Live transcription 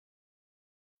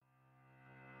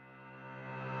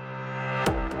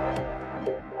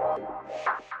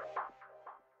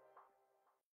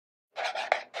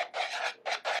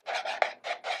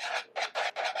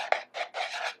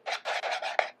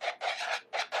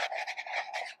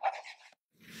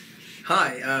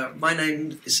Hi, my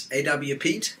name is A.W.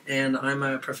 Peet, and I'm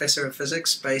a professor of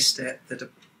physics based at the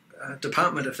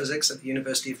Department of Physics at the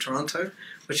University of Toronto,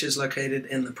 which is located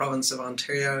in the province of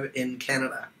Ontario in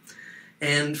Canada.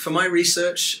 And for my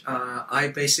research,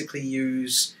 I basically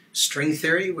use string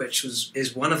theory, which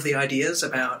is one of the ideas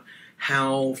about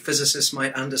how physicists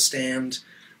might understand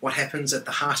what happens at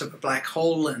the heart of a black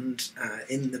hole and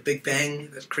in the Big Bang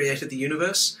that created the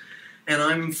universe. And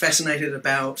I'm fascinated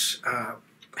about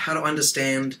how to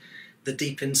understand the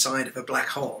deep inside of a black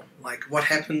hole. Like, what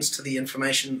happens to the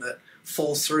information that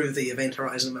falls through the event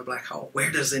horizon of a black hole? Where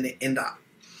does it end up?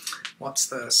 What's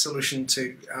the solution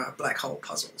to black hole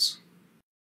puzzles?